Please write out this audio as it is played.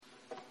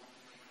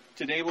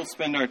Today we'll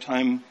spend our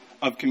time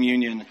of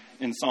communion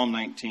in Psalm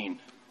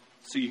 19.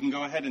 So you can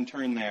go ahead and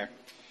turn there.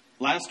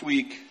 Last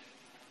week,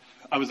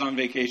 I was on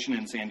vacation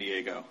in San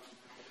Diego.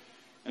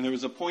 And there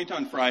was a point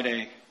on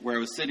Friday where I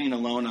was sitting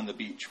alone on the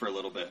beach for a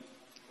little bit.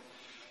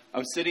 I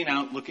was sitting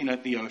out looking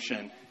at the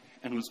ocean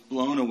and was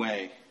blown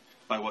away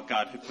by what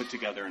God had put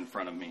together in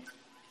front of me.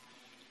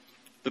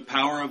 The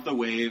power of the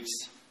waves,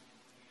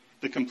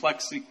 the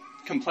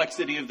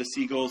complexity of the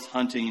seagulls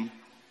hunting,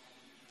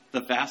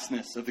 the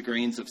vastness of the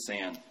grains of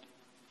sand.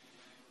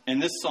 And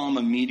this psalm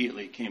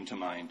immediately came to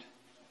mind.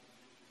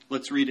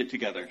 Let's read it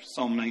together.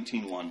 Psalm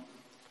 19:1.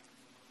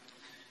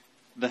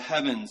 The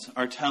heavens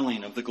are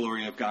telling of the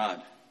glory of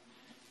God,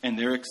 and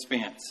their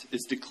expanse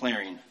is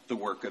declaring the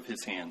work of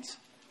his hands.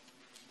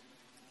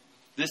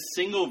 This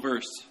single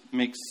verse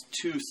makes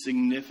two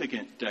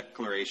significant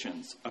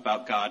declarations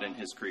about God and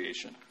his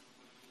creation.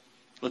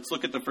 Let's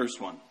look at the first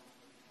one.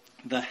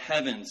 The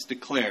heavens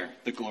declare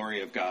the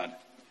glory of God.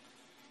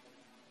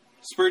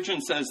 Spurgeon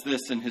says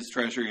this in his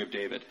Treasury of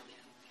David.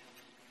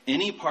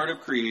 Any part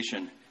of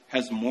creation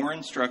has more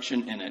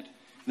instruction in it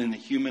than the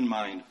human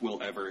mind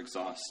will ever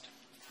exhaust.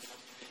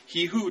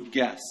 He who would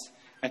guess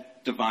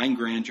at divine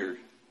grandeur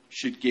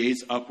should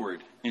gaze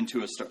upward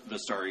into the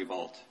starry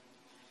vault.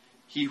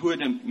 He who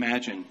would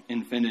imagine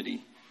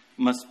infinity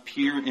must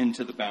peer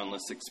into the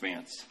boundless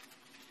expanse.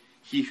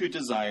 He who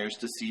desires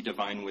to see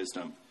divine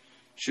wisdom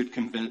should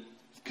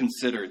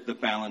consider the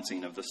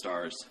balancing of the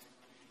stars.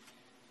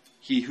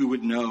 He who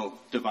would know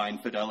divine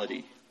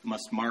fidelity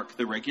must mark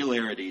the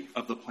regularity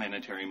of the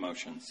planetary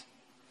motions.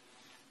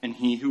 And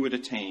he who would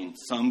attain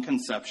some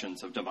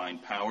conceptions of divine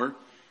power,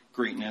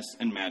 greatness,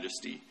 and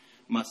majesty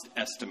must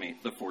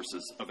estimate the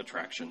forces of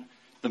attraction,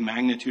 the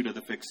magnitude of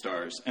the fixed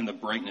stars, and the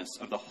brightness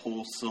of the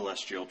whole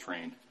celestial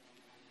train.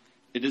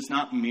 It is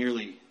not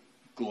merely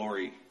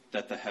glory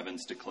that the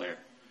heavens declare,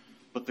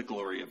 but the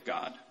glory of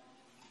God.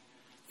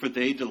 For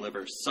they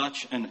deliver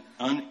such an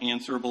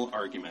unanswerable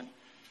argument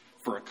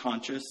for a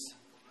conscious,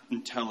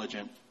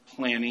 intelligent,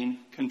 planning,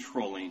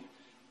 controlling,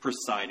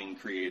 presiding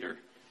creator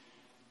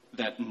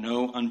that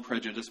no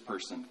unprejudiced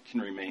person can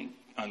remain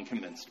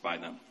unconvinced by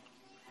them.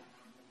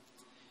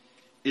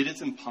 It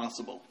is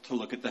impossible to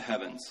look at the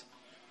heavens,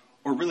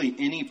 or really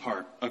any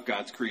part of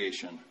God's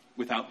creation,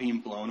 without being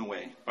blown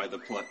away by the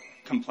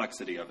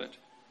complexity of it.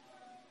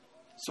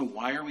 So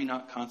why are we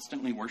not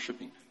constantly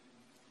worshiping?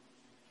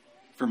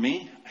 For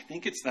me, I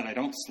think it's that I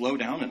don't slow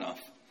down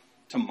enough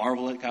to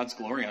marvel at God's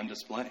glory on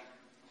display.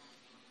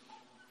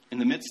 In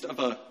the midst of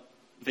a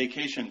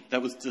vacation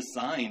that was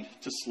designed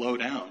to slow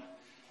down,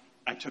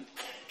 I took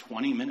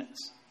 20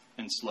 minutes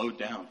and slowed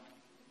down.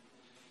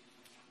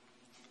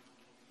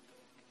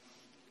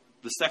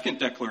 The second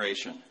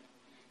declaration,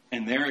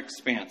 and their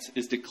expanse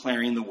is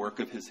declaring the work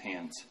of his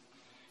hands.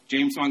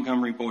 James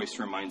Montgomery Boyce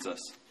reminds us,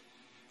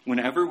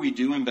 whenever we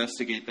do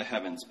investigate the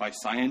heavens by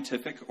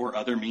scientific or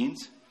other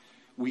means,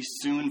 we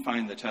soon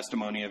find the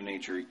testimony of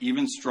nature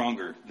even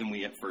stronger than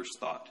we at first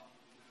thought.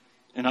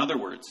 In other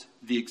words,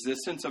 the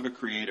existence of a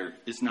creator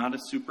is not a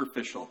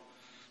superficial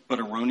but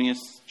erroneous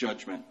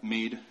judgment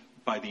made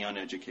by the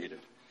uneducated,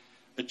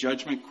 a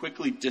judgment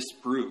quickly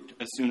disproved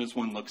as soon as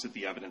one looks at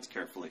the evidence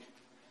carefully.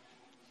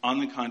 On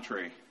the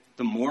contrary,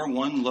 the more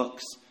one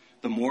looks,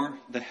 the more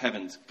the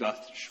heavens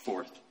gush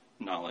forth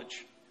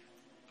knowledge.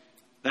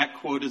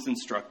 That quote is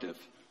instructive.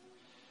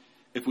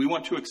 If we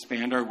want to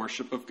expand our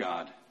worship of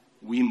God,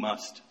 we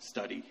must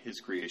study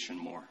his creation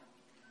more,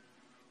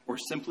 or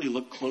simply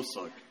look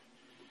closer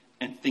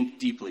and think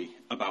deeply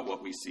about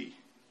what we see.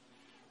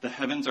 The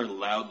heavens are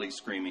loudly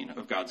screaming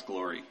of God's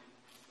glory.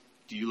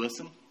 Do you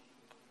listen?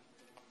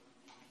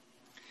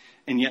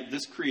 And yet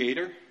this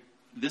creator,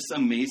 this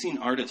amazing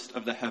artist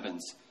of the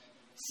heavens,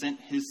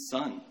 sent his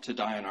son to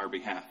die on our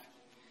behalf.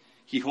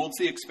 He holds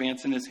the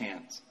expanse in his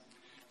hands.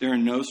 There are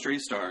no stray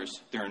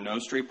stars. There are no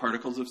stray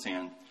particles of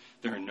sand.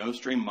 There are no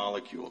stray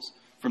molecules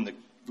from the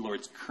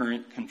Lord's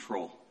current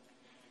control.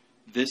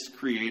 This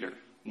creator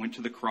went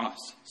to the cross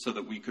so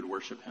that we could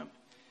worship him.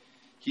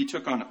 He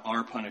took on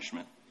our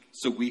punishment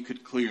so we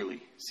could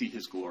clearly see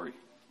his glory.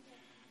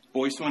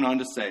 Boyce went on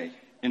to say,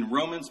 in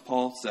Romans,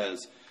 Paul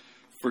says,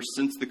 for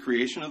since the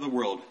creation of the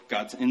world,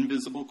 God's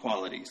invisible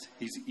qualities,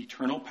 his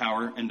eternal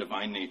power and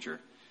divine nature,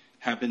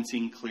 have been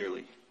seen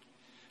clearly,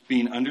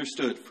 being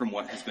understood from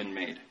what has been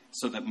made,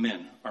 so that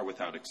men are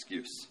without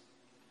excuse.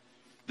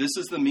 This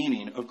is the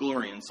meaning of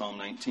glory in Psalm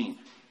 19,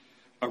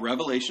 a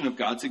revelation of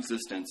God's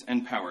existence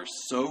and power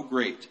so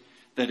great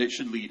that it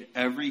should lead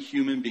every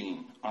human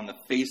being on the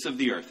face of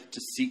the earth to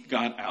seek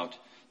God out,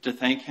 to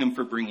thank him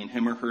for bringing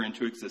him or her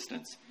into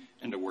existence,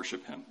 and to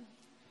worship him.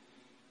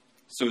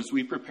 So as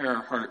we prepare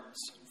our hearts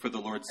for the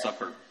Lord's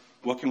Supper,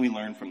 what can we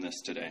learn from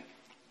this today?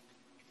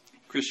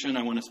 Christian,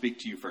 I want to speak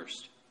to you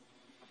first.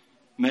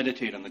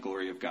 Meditate on the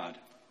glory of God.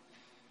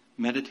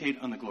 Meditate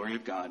on the glory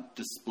of God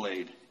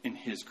displayed in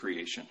his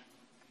creation.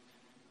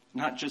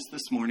 Not just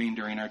this morning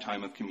during our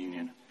time of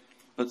communion,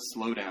 but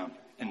slow down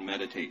and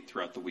meditate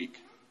throughout the week.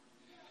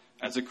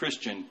 As a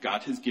Christian,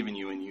 God has given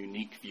you a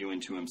unique view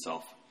into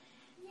himself.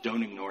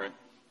 Don't ignore it.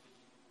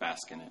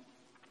 Bask in it.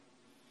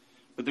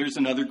 But there's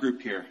another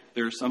group here.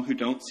 There are some who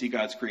don't see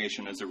God's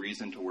creation as a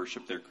reason to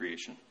worship their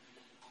creation.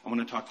 I want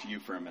to talk to you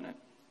for a minute.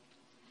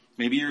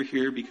 Maybe you're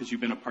here because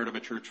you've been a part of a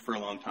church for a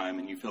long time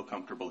and you feel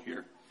comfortable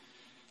here.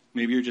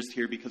 Maybe you're just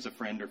here because a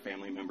friend or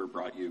family member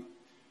brought you.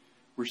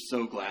 We're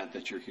so glad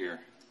that you're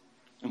here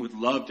and would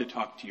love to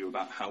talk to you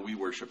about how we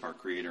worship our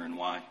Creator and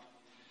why.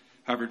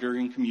 However,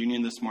 during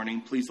communion this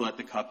morning, please let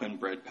the cup and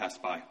bread pass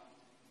by.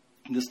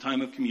 This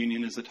time of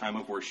communion is a time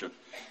of worship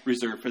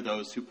reserved for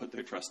those who put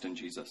their trust in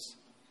Jesus.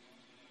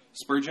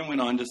 Spurgeon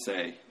went on to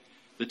say,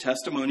 "The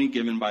testimony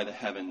given by the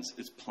heavens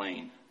is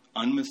plain,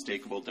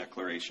 unmistakable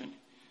declaration.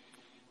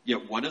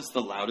 Yet what is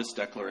the loudest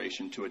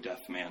declaration to a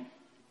deaf man,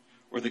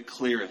 or the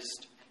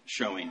clearest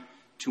showing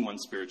to one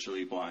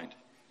spiritually blind?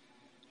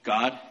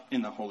 God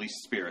in the Holy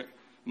Spirit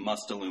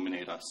must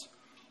illuminate us,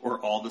 or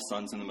all the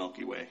suns in the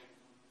Milky Way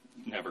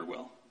never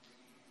will."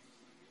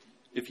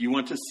 If you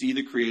want to see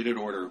the created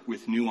order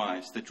with new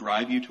eyes that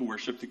drive you to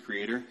worship the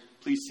Creator,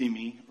 please see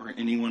me or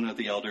any one of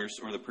the elders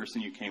or the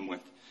person you came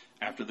with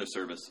after the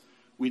service.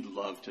 We'd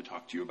love to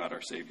talk to you about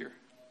our Savior.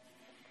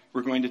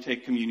 We're going to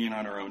take communion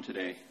on our own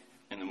today,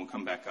 and then we'll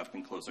come back up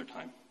and close our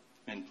time.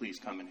 And please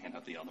come and hand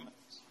out the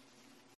elements.